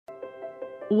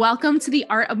Welcome to the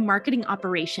Art of Marketing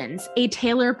Operations, a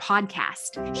Taylor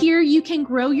podcast. Here you can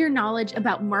grow your knowledge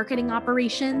about marketing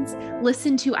operations,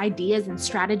 listen to ideas and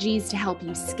strategies to help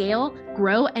you scale,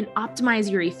 grow, and optimize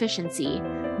your efficiency,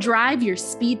 drive your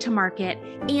speed to market,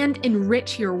 and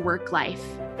enrich your work life.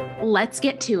 Let's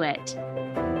get to it.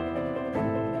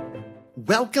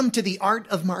 Welcome to the Art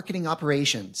of Marketing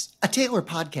Operations, a Taylor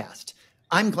podcast.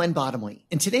 I'm Glenn Bottomley,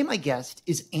 and today my guest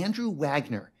is Andrew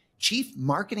Wagner, Chief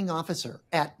Marketing Officer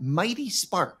at Mighty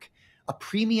Spark, a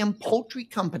premium poultry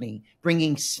company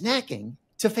bringing snacking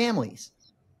to families.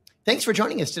 Thanks for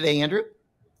joining us today, Andrew.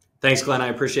 Thanks, Glenn. I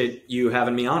appreciate you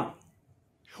having me on.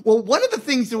 Well, one of the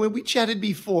things that when we chatted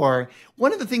before,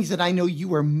 one of the things that I know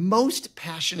you are most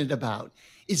passionate about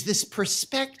is this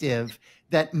perspective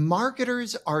that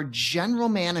marketers are general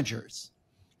managers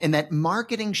and that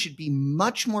marketing should be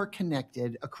much more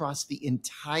connected across the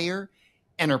entire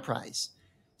enterprise.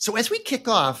 So as we kick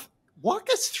off, walk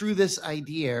us through this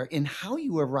idea and how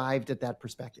you arrived at that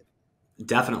perspective.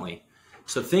 Definitely.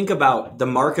 So think about the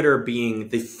marketer being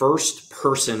the first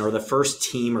person or the first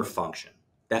team or function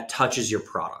that touches your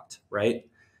product, right?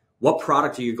 What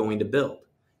product are you going to build?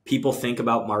 People think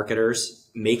about marketers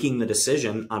making the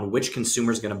decision on which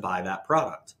consumer is going to buy that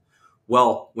product.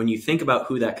 Well, when you think about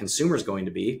who that consumer is going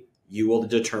to be, you will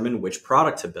determine which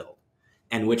product to build.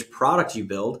 And which product you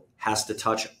build has to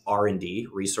touch R&D,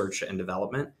 research and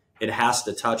development. It has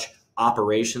to touch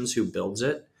operations, who builds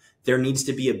it. There needs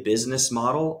to be a business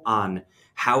model on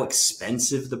how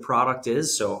expensive the product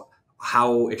is. So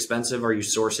how expensive are you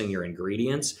sourcing your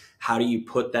ingredients? How do you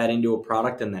put that into a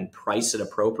product and then price it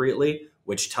appropriately,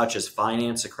 which touches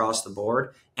finance across the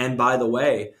board? And by the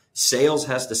way, sales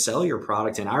has to sell your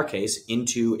product, in our case,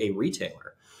 into a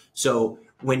retailer. So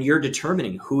when you're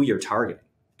determining who you're targeting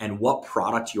and what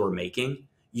product you're making,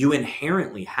 you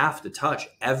inherently have to touch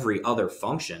every other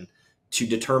function to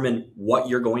determine what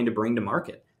you're going to bring to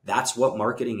market. That's what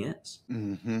marketing is.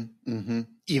 Even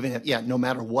if, no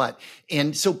matter what.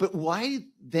 And so, but why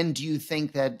then do you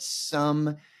think that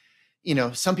some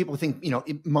people think,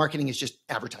 marketing is just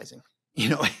advertising,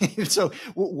 so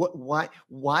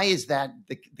why is that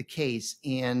the case?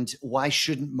 And why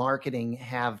shouldn't marketing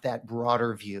have that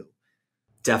broader view?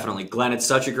 Definitely. Glenn, it's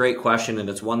such a great question. And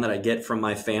it's one that I get from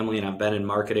my family, and I've been in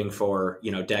marketing for,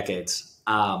 decades.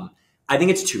 I think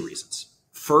it's two reasons.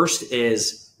 First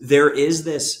is there is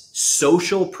this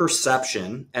social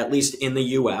perception, at least in the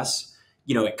US,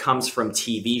 it comes from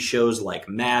TV shows like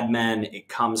Mad Men. It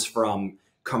comes from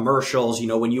commercials.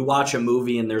 When you watch a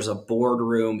movie and there's a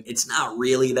boardroom, it's not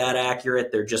really that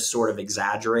accurate. They're just sort of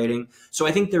exaggerating. So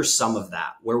I think there's some of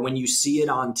that where when you see it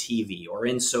on TV or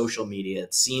in social media,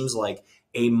 it seems like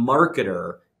a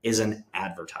marketer is an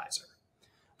advertiser.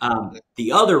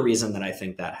 The other reason that I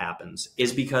think that happens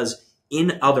is because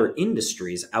in other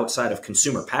industries outside of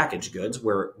consumer packaged goods,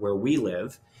 where we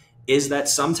live, is that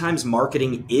sometimes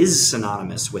marketing is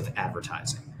synonymous with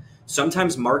advertising.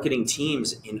 Sometimes marketing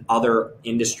teams in other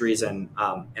industries and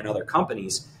other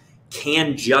companies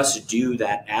can just do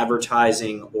that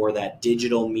advertising or that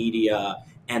digital media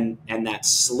and that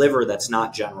sliver that's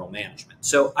not general management.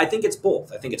 So I think it's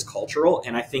both. I think it's cultural,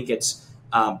 and I think it's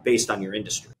based on your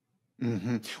industry.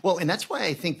 Well, and that's why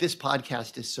I think this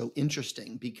podcast is so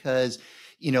interesting because,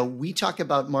 we talk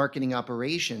about marketing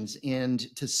operations,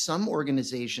 and to some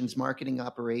organizations, marketing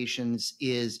operations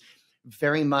is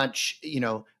very much,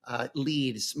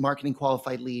 leads, marketing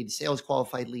qualified leads, sales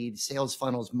qualified leads, sales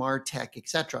funnels, MarTech, et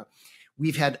cetera.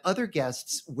 We've had other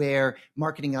guests where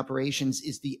marketing operations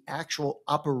is the actual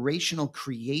operational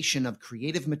creation of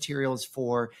creative materials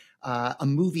for a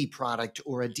movie product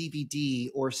or a DVD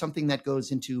or something that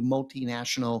goes into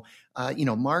multinational,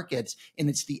 markets. And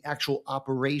it's the actual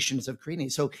operations of creating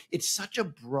it. So it's such a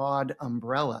broad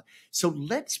umbrella. So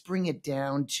let's bring it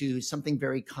down to something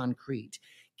very concrete.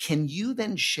 Can you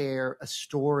then share a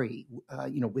story,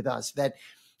 with us that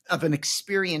of an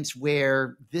experience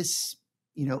where this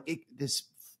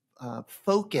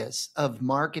focus of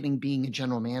marketing being a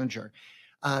general manager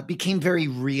became very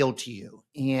real to you,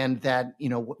 and that,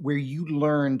 where you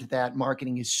learned that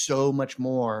marketing is so much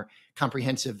more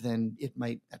comprehensive than it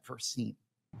might at first seem?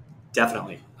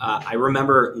 Definitely. I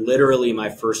remember literally my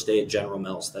first day at General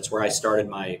Mills. That's where I started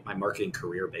my marketing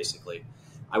career, basically.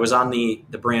 I was on the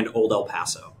brand Old El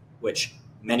Paso, which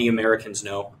many Americans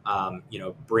know,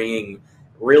 bringing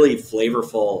really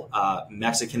flavorful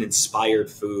Mexican-inspired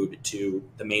food to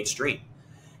the mainstream.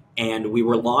 And we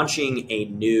were launching a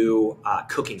new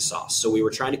cooking sauce. So we were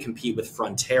trying to compete with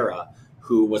Frontera,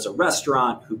 who was a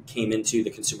restaurant who came into the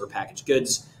consumer packaged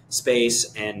goods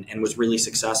space and was really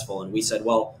successful. And we said,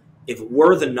 well, if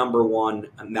we're the number one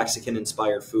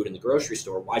Mexican-inspired food in the grocery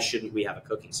store, why shouldn't we have a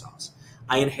cooking sauce?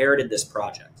 I inherited this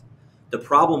project. The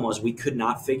problem was we could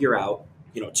not figure out,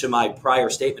 to my prior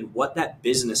statement, what that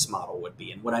business model would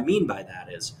be. And what I mean by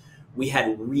that is we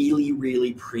had really,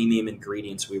 really premium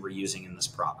ingredients we were using in this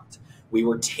product. We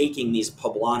were taking these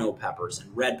poblano peppers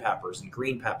and red peppers and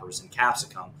green peppers and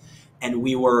capsicum, and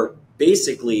we were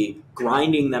basically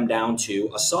grinding them down to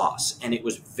a sauce. And it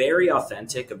was very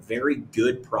authentic, a very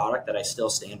good product that I still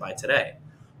stand by today.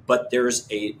 But there's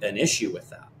an issue with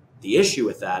that. The issue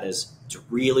with that is it's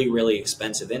really, really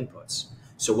expensive inputs.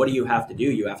 So what do you have to do?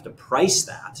 You have to price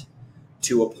that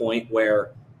to a point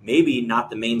where maybe not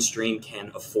the mainstream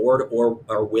can afford or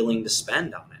are willing to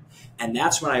spend on it. And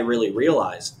that's when I really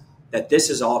realized that this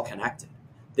is all connected.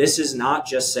 This is not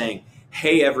just saying,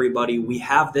 hey, everybody, we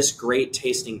have this great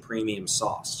tasting premium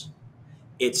sauce.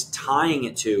 It's tying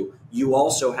it to, you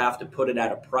also have to put it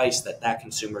at a price that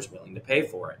consumer is willing to pay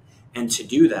for it. And to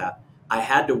do that, I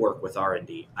had to work with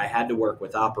R&D. I had to work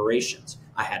with operations.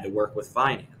 I had to work with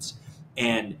finance.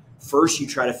 And first you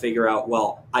try to figure out,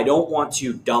 well, I don't want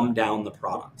to dumb down the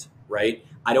product, right?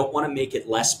 I don't want to make it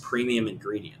less premium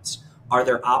ingredients. Are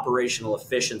there operational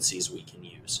efficiencies we can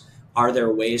use? Are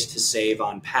there ways to save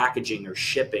on packaging or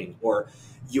shipping? Or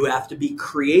you have to be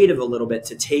creative a little bit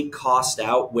to take cost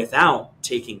out without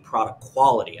taking product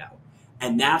quality out.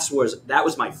 And that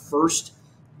was my first,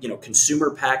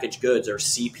 consumer packaged goods or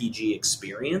CPG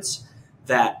experience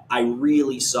that I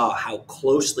really saw how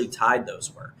closely tied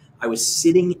those were. I was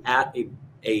sitting at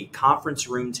a conference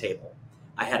room table.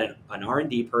 I had an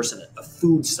R&D person, a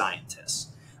food scientist.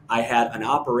 I had an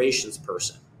operations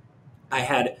person. I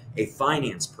had a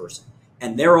finance person,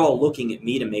 and they're all looking at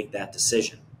me to make that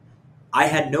decision. I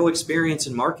had no experience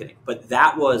in marketing, but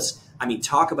that was,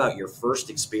 talk about your first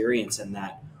experience and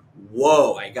that,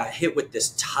 whoa, I got hit with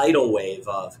this tidal wave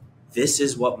of this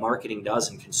is what marketing does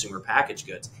in consumer packaged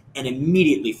goods, and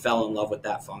immediately fell in love with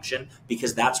that function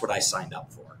because that's what I signed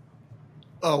up for.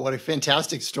 Oh, what a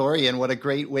fantastic story, and what a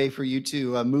great way for you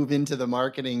to move into the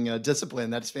marketing discipline.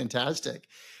 That's fantastic.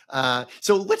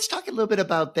 So let's talk a little bit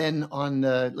about then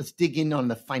let's dig in on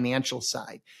the financial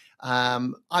side.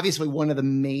 Obviously, one of the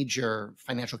major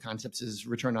financial concepts is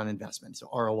return on investment, so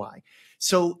ROI.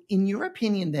 So in your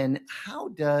opinion, then, how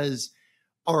does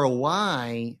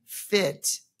ROI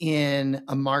fit in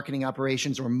a marketing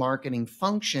operations or marketing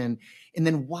function? And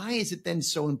then why is it then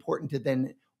so important to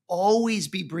then always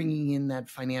be bringing in that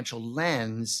financial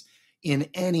lens in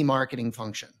any marketing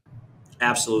function?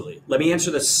 Absolutely. Let me answer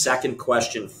the second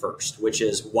question first, which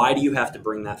is, why do you have to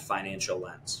bring that financial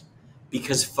lens?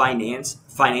 Because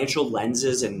financial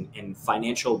lenses and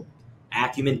financial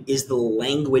acumen is the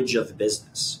language of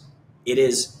business.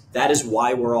 That is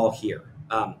why we're all here.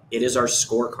 It is our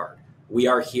scorecard. We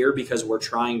are here because we're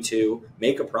trying to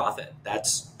make a profit.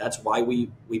 That's why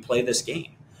we play this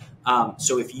game.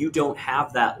 So if you don't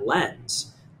have that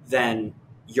lens, then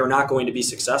you're not going to be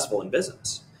successful in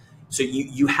business. So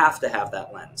you have to have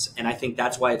that lens. And I think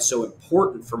that's why it's so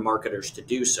important for marketers to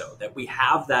do so, that we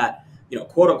have that,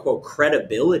 quote unquote,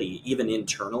 credibility, even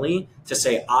internally, to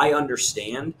say, I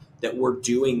understand that we're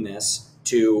doing this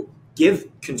to give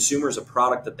consumers a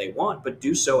product that they want, but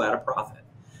do so at a profit.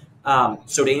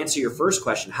 So to answer your first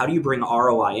question, how do you bring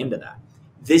ROI into that?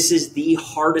 This is the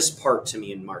hardest part to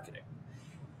me in marketing.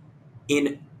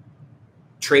 In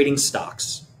trading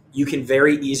stocks, you can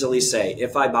very easily say,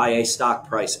 if I buy a stock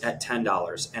price at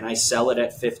 $10 and I sell it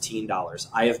at $15,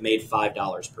 I have made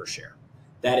 $5 per share.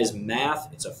 That is math,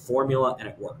 it's a formula, and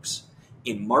it works.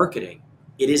 In marketing,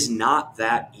 it is not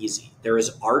that easy. There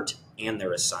is art and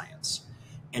there is science.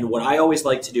 And what I always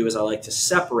like to do is I like to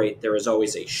separate, there is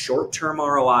always a short-term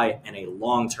ROI and a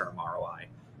long-term ROI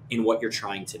in what you're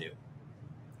trying to do.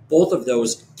 Both of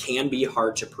those can be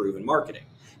hard to prove in marketing.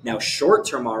 Now,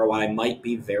 short-term ROI might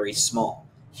be very small.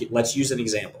 Let's use an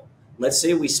example. Let's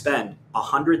say we spend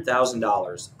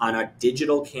 $100,000 on a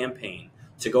digital campaign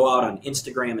to go out on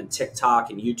Instagram and TikTok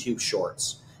and YouTube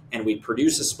Shorts, and we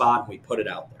produce a spot and we put it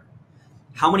out there.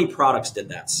 How many products did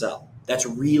that sell? That's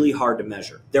really hard to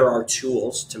measure. There are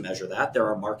tools to measure that. There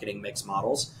are marketing mix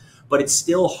models, but it's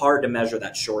still hard to measure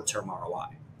that short-term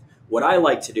ROI. What I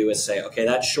like to do is say, okay,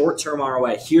 that short-term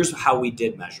ROI, here's how we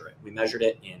did measure it. We measured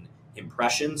it in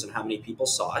impressions and how many people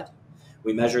saw it.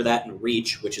 We measure that in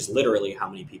reach, which is literally how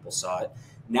many people saw it.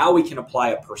 Now we can apply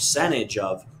a percentage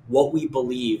of what we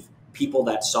believe people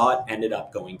that saw it ended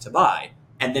up going to buy.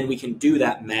 And then we can do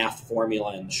that math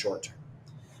formula in the short term.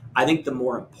 I think the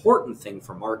more important thing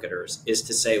for marketers is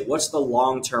to say, what's the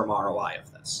long-term ROI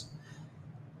of this?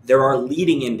 There are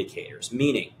leading indicators,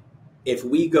 meaning if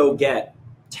we go get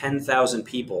 10,000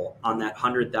 people on that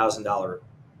 $100,000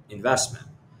 investment.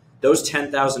 Those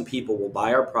 10,000 people will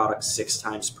buy our product 6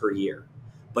 times per year.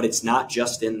 But it's not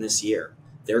just in this year.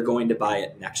 They're going to buy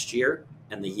it next year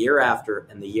and the year after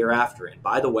and the year after. And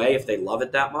by the way, if they love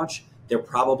it that much, they're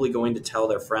probably going to tell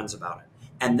their friends about it.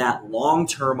 And that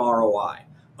long-term ROI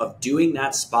of doing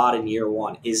that spot in year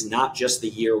one is not just the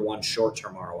year one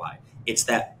short-term ROI. It's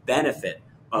that benefit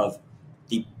of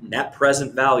the net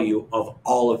present value of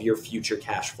all of your future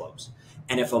cash flows.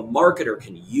 And if a marketer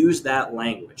can use that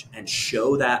language and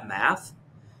show that math,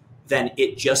 then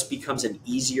it just becomes an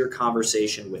easier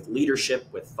conversation with leadership,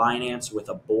 with finance, with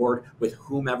a board, with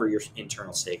whomever your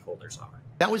internal stakeholders are.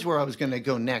 That was where I was going to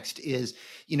go next is,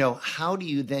 how do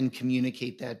you then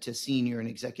communicate that to senior and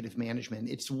executive management?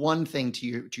 It's one thing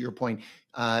to your point,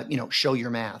 show your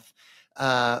math.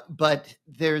 But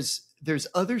there's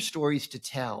other stories to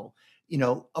tell,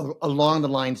 along the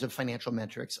lines of financial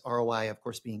metrics, ROI, of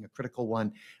course, being a critical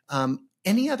one.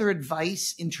 Any other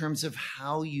advice in terms of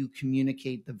how you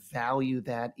communicate the value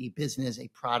that a business, a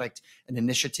product, an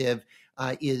initiative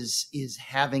is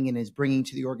having and is bringing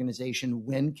to the organization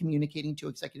when communicating to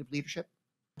executive leadership?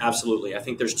 Absolutely. I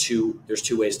think there's two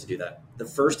ways to do that. The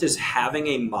first is having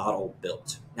a model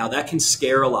built. Now that can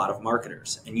scare a lot of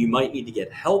marketers and you might need to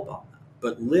get help on that,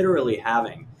 but literally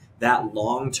having that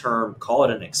long-term, call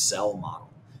it an Excel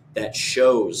model that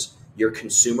shows your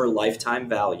consumer lifetime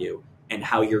value and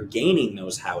how you're gaining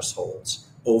those households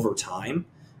over time,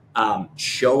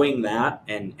 showing that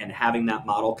and having that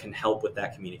model can help with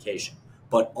that communication.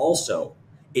 But also,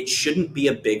 it shouldn't be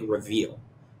a big reveal.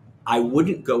 I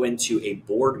wouldn't go into a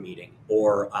board meeting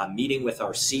or a meeting with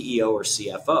our CEO or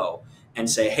CFO and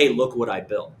say, hey, look what I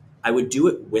built. I would do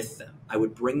it with them. I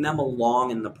would bring them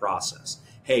along in the process.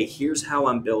 Hey, here's how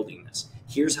I'm building this.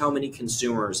 Here's how many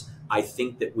consumers I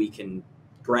think that we can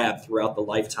grab throughout the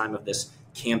lifetime of this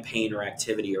campaign or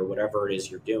activity or whatever it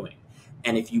is you're doing.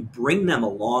 And if you bring them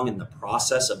along in the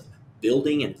process of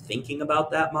building and thinking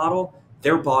about that model,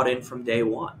 they're bought in from day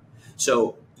one.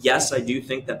 So yes, I do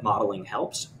think that modeling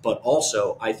helps, but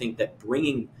also I think that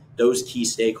bringing those key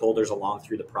stakeholders along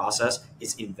through the process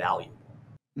is invaluable.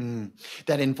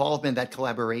 That involvement, that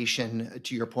collaboration,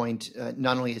 to your point,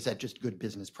 not only is that just good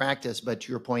business practice, but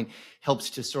to your point, helps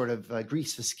to sort of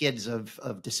grease the skids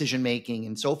of decision-making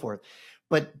and so forth.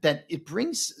 But that it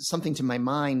brings something to my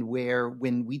mind where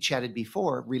when we chatted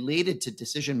before related to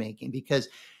decision-making, because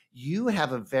you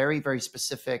have a very, very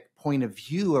specific point of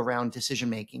view around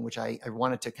decision-making, which I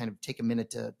wanted to kind of take a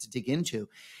minute to dig into.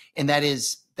 And that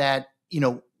is that,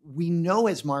 we know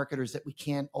as marketers that we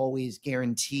can't always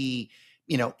guarantee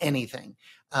anything,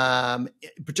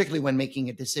 particularly when making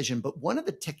a decision. But one of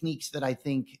the techniques that I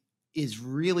think is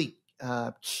really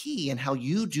key in how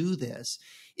you do this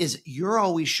is you're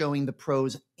always showing the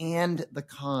pros and the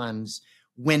cons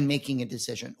when making a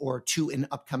decision or to an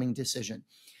upcoming decision.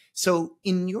 So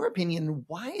in your opinion,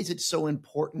 why is it so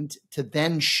important to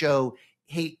then show,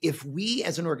 hey, if we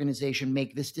as an organization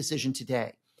make this decision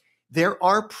today, there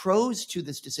are pros to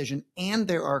this decision and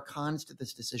there are cons to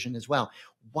this decision as well.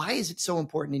 Why is it so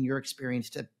important in your experience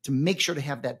to make sure to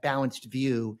have that balanced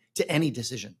view to any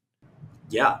decision?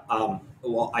 Yeah,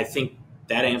 well, I think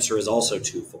that answer is also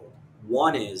twofold.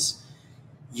 One is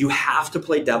you have to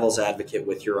play devil's advocate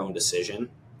with your own decision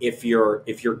if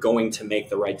you're going to make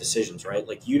the right decisions, right?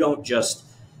 Like you don't just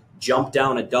jump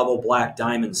down a double black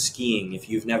diamond skiing if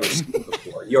you've never skied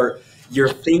before. You're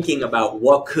thinking about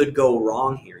what could go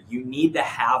wrong here. You need to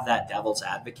have that devil's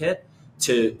advocate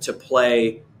to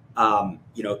play,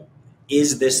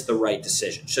 is this the right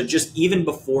decision? So just even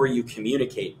before you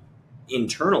communicate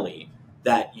internally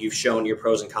that you've shown your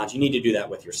pros and cons, you need to do that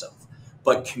with yourself.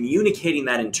 But communicating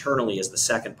that internally is the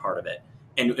second part of it.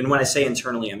 And when I say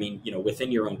internally, I mean,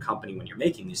 within your own company when you're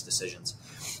making these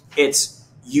decisions, it's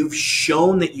you've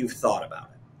shown that you've thought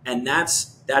about it. And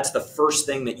that's the first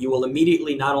thing that you will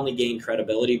immediately not only gain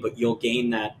credibility, but you'll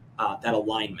gain that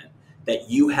alignment that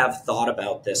you have thought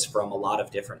about this from a lot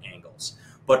of different angles.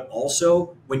 But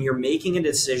also when you're making a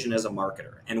decision as a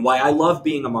marketer, and why I love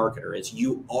being a marketer is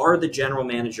you are the general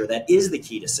manager that is the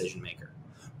key decision maker,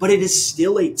 but it is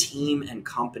still a team and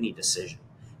company decision.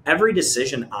 Every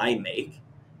decision I make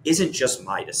isn't just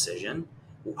my decision.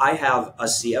 I have a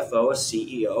CFO, a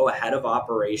CEO, a head of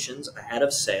operations, a head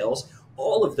of sales,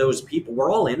 all of those people.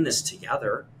 We're all in this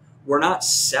together. We're not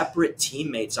separate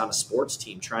teammates on a sports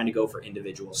team trying to go for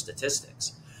individual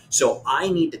statistics. So I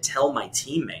need to tell my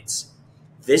teammates,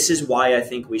 this is why I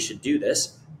think we should do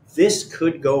this. This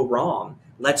could go wrong.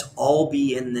 Let's all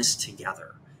be in this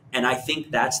together. And I think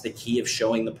that's the key of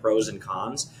showing the pros and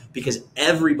cons, because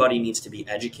everybody needs to be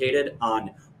educated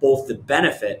on both the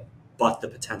benefit, but the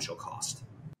potential cost.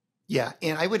 Yeah.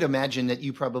 And I would imagine that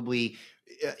you probably,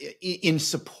 in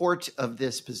support of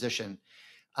this position,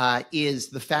 is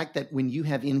the fact that when you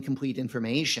have incomplete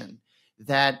information,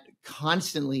 that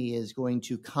constantly is going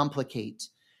to complicate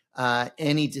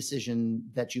any decision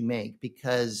that you make,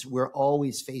 because we're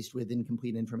always faced with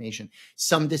incomplete information.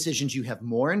 Some decisions you have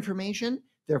more information,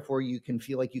 therefore you can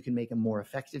feel like you can make a more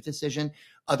effective decision.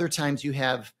 Other times you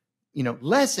have,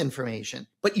 less information,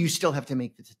 but you still have to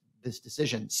make this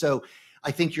decision. So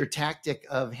I think your tactic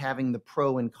of having the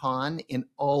pro and con and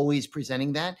always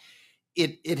presenting that,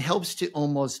 it helps to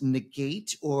almost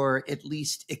negate or at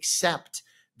least accept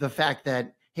the fact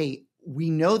that, hey, we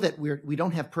know that we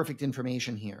don't have perfect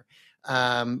information here.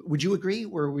 Would you agree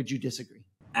or would you disagree?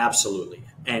 Absolutely.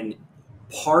 And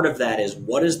part of that is,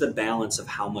 what is the balance of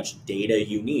how much data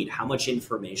you need, how much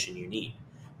information you need?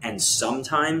 And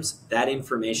sometimes that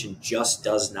information just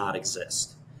does not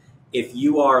exist. If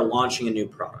you are launching a new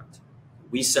product,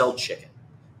 we sell chicken.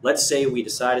 Let's say we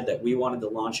decided that we wanted to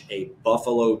launch a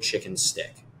buffalo chicken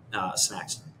stick,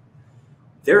 snack stick.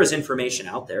 There is information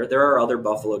out there. There are other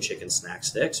buffalo chicken snack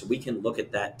sticks. We can look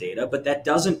at that data, but that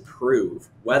doesn't prove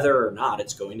whether or not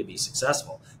it's going to be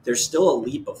successful. There's still a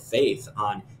leap of faith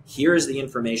on, here is the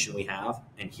information we have,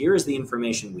 and here is the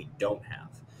information we don't have.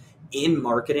 In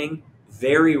marketing,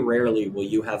 very rarely will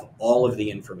you have all of the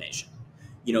information.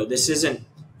 This isn't,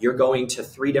 you're going to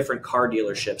 3 different car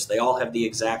dealerships. They all have the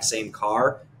exact same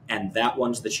car, and that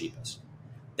one's the cheapest.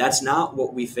 That's not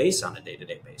what we face on a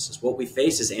day-to-day basis. What we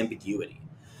face is ambiguity.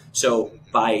 So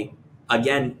by,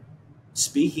 again,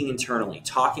 speaking internally,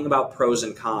 talking about pros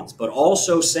and cons, but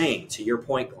also saying, to your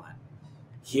point, Glenn,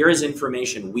 here is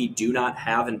information we do not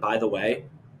have, and by the way,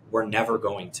 we're never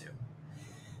going to.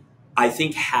 I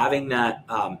think having that,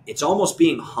 it's almost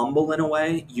being humble in a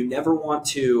way. You never want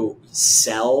to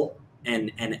sell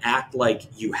and act like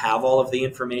you have all of the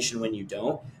information when you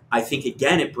don't. I think,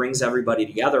 again, it brings everybody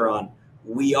together on,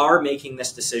 we are making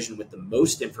this decision with the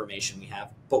most information we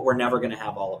have, but we're never going to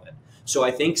have all of it. So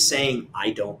I think saying, I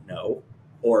don't know,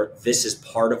 or this is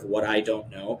part of what I don't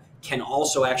know, can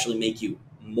also actually make you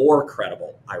more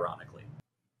credible, ironically.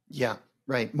 Yeah,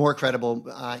 right. More credible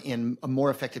and a more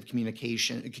effective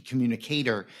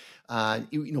communicator,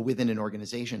 within an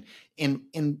organization. And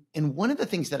one of the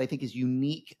things that I think is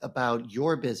unique about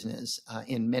your business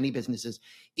in many businesses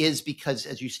is because,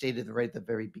 as you stated right at the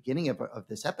very beginning of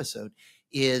this episode,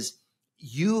 is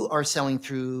you are selling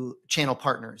through channel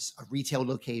partners, a retail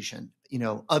location,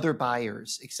 other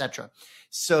buyers, etc.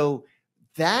 So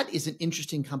that is an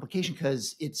interesting complication,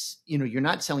 because it's, you're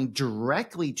not selling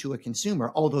directly to a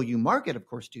consumer, although you market, of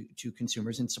course, to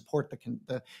consumers and support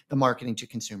the marketing to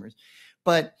consumers.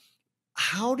 But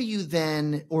how do you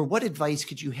then, or what advice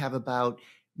could you have about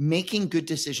making good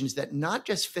decisions that not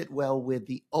just fit well with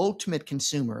the ultimate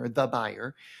consumer, the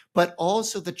buyer, but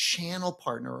also the channel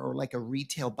partner, or like a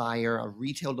retail buyer, a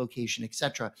retail location,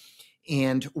 etc.?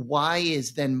 And why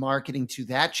is then marketing to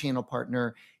that channel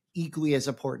partner equally as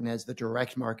important as the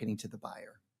direct marketing to the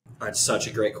buyer? That's such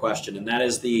a great question. And that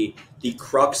is the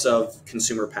crux of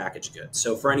consumer packaged goods.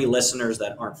 So for any listeners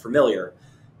that aren't familiar,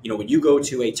 when you go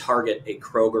to a Target, a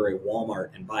Kroger, a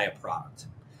Walmart and buy a product,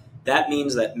 that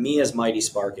means that me as Mighty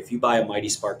Spark, if you buy a Mighty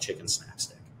Spark chicken snack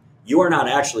stick, you are not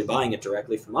actually buying it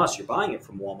directly from us. You're buying it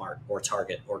from Walmart or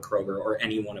Target or Kroger or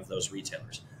any one of those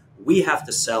retailers. We have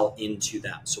to sell into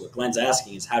them. So what Glenn's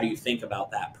asking is, how do you think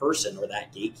about that person or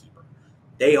that gatekeeper?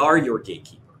 They are your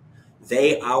gatekeeper.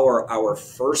 They are our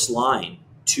first line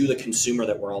to the consumer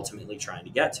that we're ultimately trying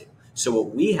to get to. So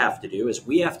what we have to do is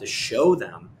we have to show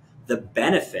them the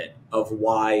benefit of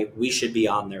why we should be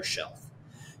on their shelf.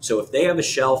 So if they have a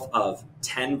shelf of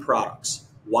 10 products,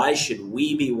 why should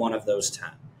we be one of those 10?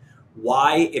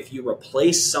 Why, if you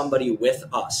replace somebody with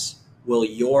us, will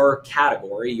your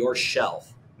category, your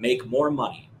shelf, make more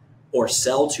money or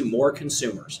sell to more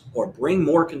consumers or bring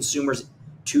more consumers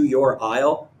to your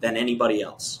aisle than anybody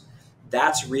else?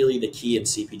 That's really the key in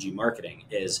CPG marketing,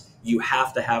 is you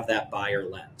have to have that buyer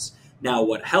lens. Now,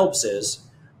 what helps is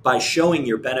by showing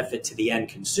your benefit to the end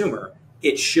consumer,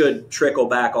 it should trickle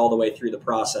back all the way through the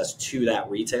process to that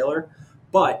retailer.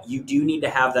 But you do need to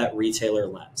have that retailer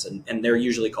lens, and they're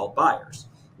usually called buyers.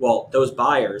 Well, those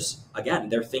buyers, again,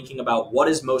 they're thinking about what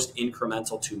is most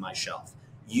incremental to my shelf.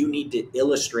 You need to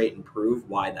illustrate and prove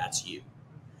why that's you.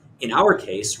 In our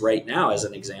case, right now, as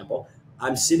an example,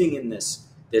 I'm sitting in this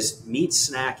meat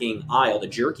snacking aisle, the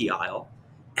jerky aisle,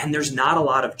 and there's not a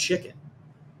lot of chicken.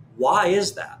 Why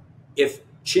is that? If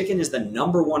chicken is the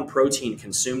number one protein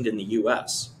consumed in the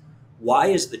US, why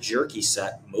is the jerky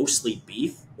set mostly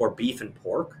beef or beef and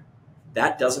pork?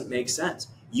 That doesn't make sense.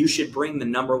 you should bring the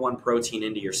number one protein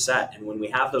into your set. And when we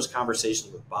have those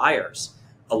conversations with buyers,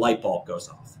 a light bulb goes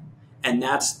off. And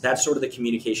that's sort of the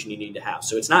communication you need to have.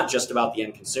 So it's not just about the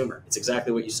end consumer. It's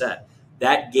exactly what you said.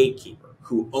 That gatekeeper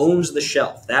who owns the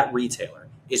shelf, that retailer,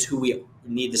 is who we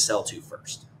need to sell to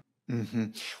first. Mm-hmm.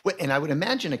 Well, and I would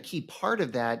imagine a key part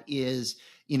of that is,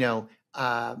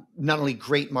 not only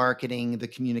great marketing, the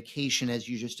communication, as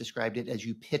you just described it, as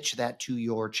you pitch that to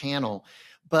your channel,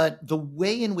 but the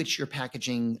way in which your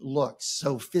packaging looks.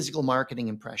 So physical marketing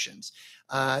impressions,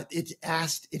 it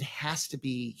has to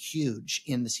be huge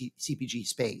in the CPG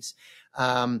space.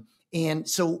 And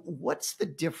so what's the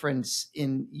difference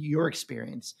in your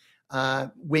experience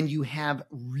when you have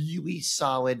really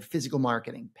solid physical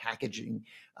marketing, packaging,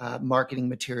 marketing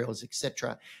materials, et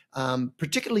cetera,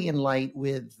 particularly in light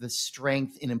with the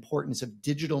strength and importance of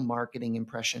digital marketing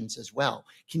impressions as well?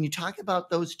 Can you talk about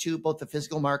those two, both the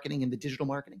physical marketing and the digital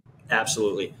marketing?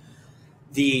 Absolutely.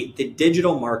 The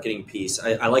digital marketing piece,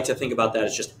 I like to think about that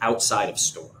as just outside of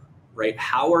store, right?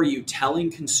 How are you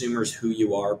telling consumers who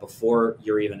you are before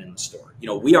you're even in the store?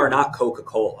 We are not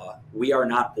Coca-Cola. We are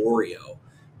not Oreo.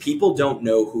 People don't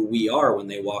know who we are when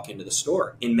they walk into the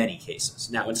store in many cases.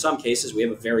 Now, in some cases, we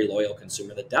have a very loyal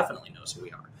consumer that definitely knows who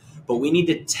we are. But we need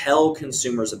to tell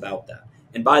consumers about that.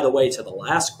 And by the way, to the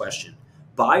last question,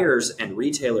 buyers and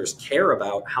retailers care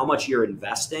about how much you're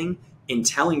investing in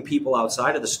telling people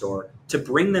outside of the store to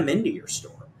bring them into your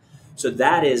store. So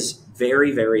that is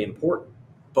very, very important.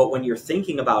 But when you're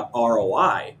thinking about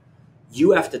ROI,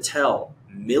 you have to tell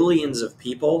millions of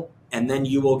people, and then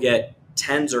you will get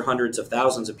tens or hundreds of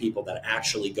thousands of people that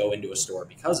actually go into a store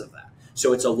because of that.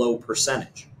 So it's a low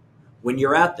percentage. When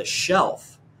you're at the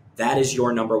shelf, that is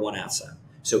your number one asset.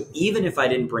 So even if I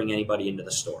didn't bring anybody into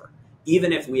the store,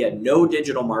 even if we had no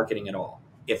digital marketing at all,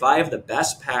 if I have the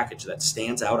best package that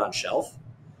stands out on shelf,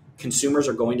 consumers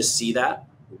are going to see that,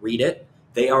 read it.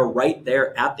 They are right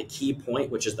there at the key point,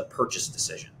 which is the purchase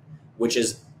decision, which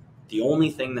is the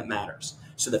only thing that matters.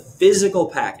 So the physical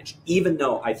package, even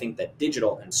though I think that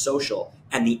digital and social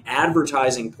and the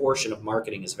advertising portion of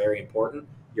marketing is very important,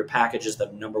 your package is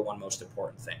the number one most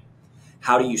important thing.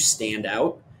 How do you stand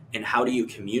out, and how do you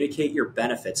communicate your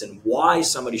benefits and why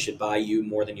somebody should buy you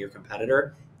more than your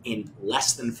competitor in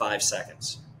less than 5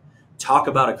 seconds? Talk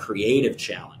about a creative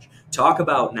challenge. Talk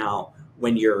about now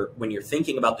when you're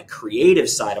thinking about the creative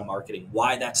side of marketing,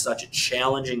 why that's such a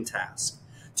challenging task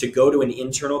to go to an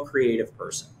internal creative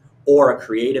person or a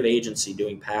creative agency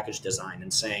doing package design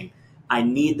and saying, I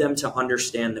need them to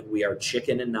understand that we are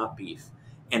chicken and not beef,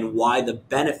 and why the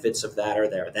benefits of that are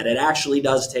there, that it actually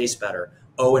does taste better.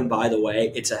 Oh, and by the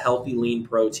way, it's a healthy, lean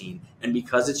protein. And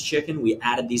because it's chicken, we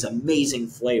added these amazing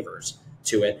flavors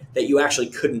to it that you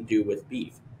actually couldn't do with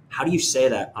beef. How do you say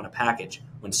that on a package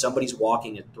when somebody's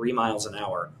walking at 3 miles an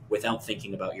hour without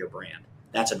thinking about your brand?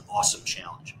 That's an awesome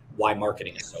challenge. Why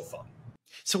marketing is so fun.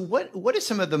 So what are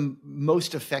some of the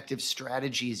most effective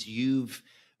strategies you've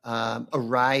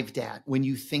arrived at when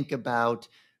you think about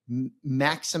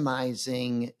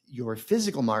maximizing your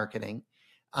physical marketing?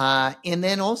 And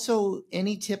then also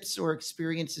any tips or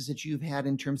experiences that you've had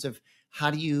in terms of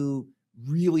how do you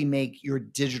really make your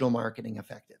digital marketing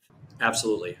effective?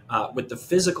 Absolutely. With the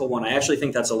physical one, I actually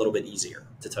think that's a little bit easier,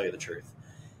 to tell you the truth.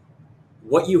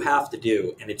 What you have to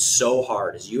do, and it's so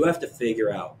hard, is you have to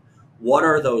figure out what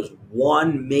are those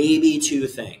 1, maybe 2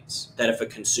 things that if a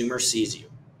consumer sees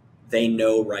you, they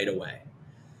know right away.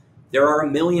 There are a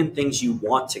million things you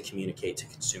want to communicate to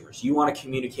consumers. You want to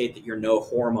communicate that you're no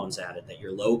hormones added, that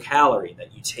you're low calorie,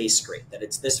 that you taste great, that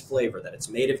it's this flavor, that it's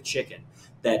made of chicken,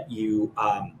 that you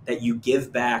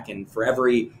give back, and for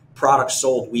every product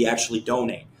sold, we actually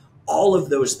donate. All of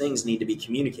those things need to be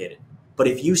communicated. But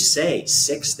if you say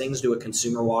 6 things to a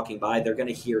consumer walking by, they're going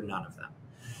to hear none of them.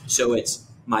 So it's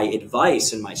my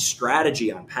advice and my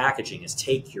strategy on packaging is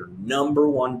take your number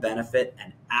one benefit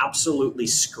and absolutely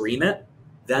scream it.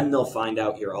 Then they'll find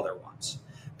out your other ones.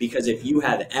 Because if you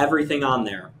have everything on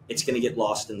there, it's going to get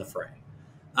lost in the fray.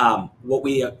 What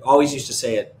we always used to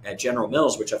say at General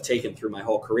Mills, which I've taken through my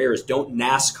whole career, is don't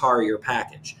NASCAR your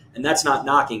package. And that's not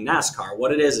knocking NASCAR.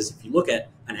 What it is if you look at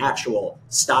an actual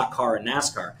stock car in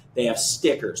NASCAR, they have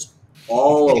stickers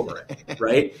all over it,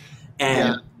 right?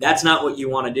 And that's not what you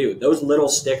want to do. Those little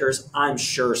stickers, I'm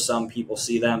sure some people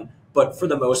see them, but for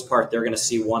the most part, they're going to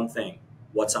see one thing.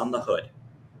 What's on the hood?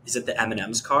 Is it the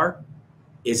M&M's car?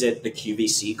 Is it the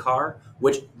QVC car?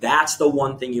 That's the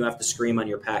one thing you have to scream on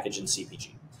your package in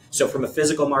CPG. So from a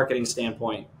physical marketing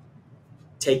standpoint,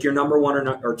 take your number 1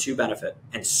 or 2 benefit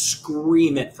and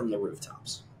scream it from the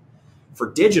rooftops.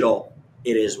 For digital,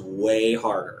 it is way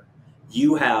harder.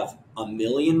 You have a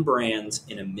million brands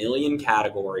in a million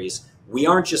categories We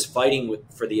aren't just fighting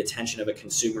for the attention of a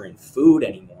consumer in food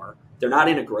anymore. They're not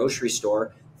in a grocery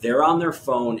store. They're on their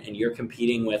phone, and you're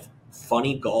competing with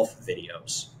funny golf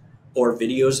videos or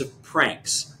videos of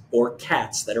pranks or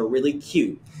cats that are really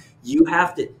cute. You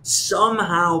have to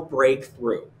somehow break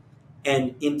through.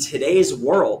 And in today's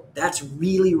world, that's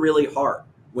really, really hard.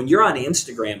 When you're on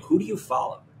Instagram, who do you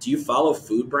follow? Do you follow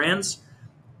food brands?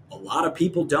 A lot of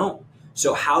people don't.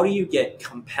 So how do you get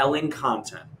compelling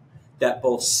content that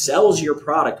both sells your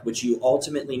product, which you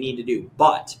ultimately need to do,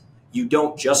 but you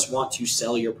don't just want to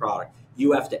sell your product.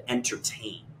 You have to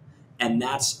entertain. And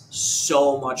that's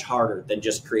so much harder than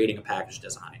just creating a package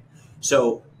design.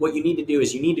 So what you need to do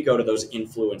is you need to go to those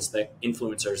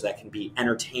influencers that can be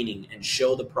entertaining and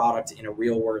show the product in a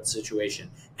real world situation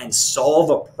and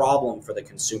solve a problem for the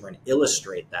consumer and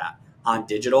illustrate that. On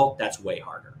digital, that's way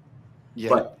harder. Yeah.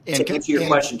 But to answer your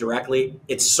question directly,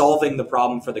 it's solving the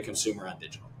problem for the consumer on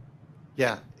digital.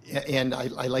 Yeah. And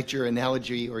I liked your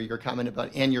analogy or your comment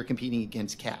about, and you're competing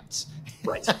against cats.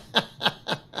 Right.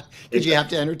 Because you have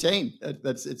to entertain.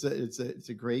 It's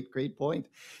a great point.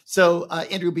 So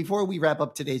Andrew, before we wrap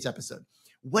up today's episode,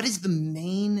 what is the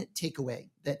main takeaway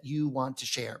that you want to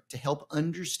share to help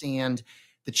understand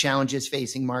the challenges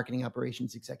facing marketing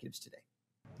operations executives today?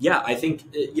 Yeah, I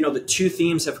think, the two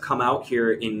themes have come out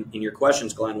here in your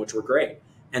questions, Glenn, which were great.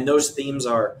 And those themes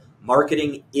are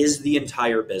marketing is the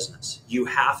entire business. You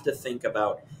have to think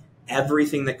about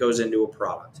everything that goes into a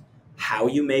product, how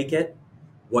you make it,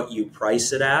 what you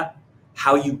price it at,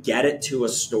 how you get it to a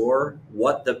store,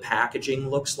 what the packaging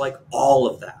looks like, all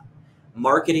of that.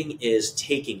 Marketing is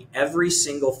taking every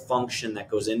single function that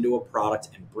goes into a product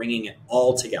and bringing it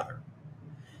all together.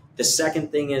 The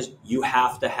second thing is you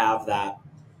have to have that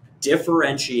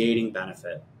differentiating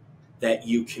benefit that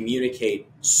you communicate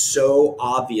so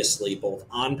obviously both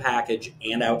on package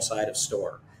and outside of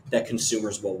store that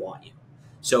consumers will want you.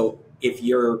 So if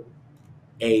you're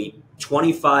a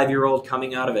 25-year-old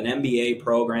coming out of an MBA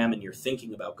program and you're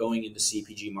thinking about going into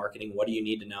CPG marketing, what do you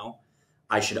need to know?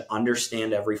 I should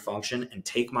understand every function and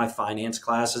take my finance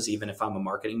classes, even if I'm a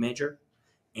marketing major.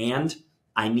 And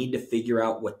I need to figure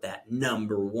out what that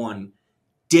number one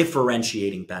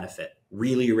differentiating benefit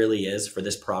really, really is for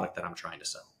this product that I'm trying to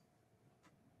sell.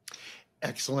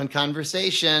 Excellent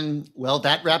conversation. Well,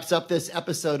 that wraps up this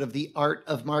episode of The Art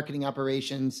of Marketing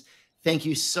Operations. Thank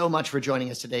you so much for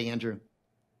joining us today, Andrew.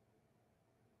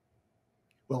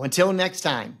 Well, until next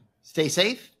time, stay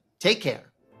safe, take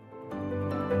care.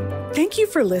 Thank you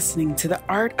for listening to The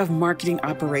Art of Marketing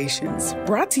Operations,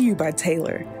 brought to you by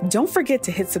Taylor. Don't forget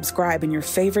to hit subscribe in your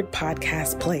favorite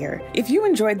podcast player. If you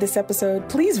enjoyed this episode,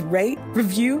 please rate,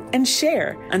 review, and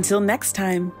share. Until next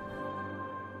time.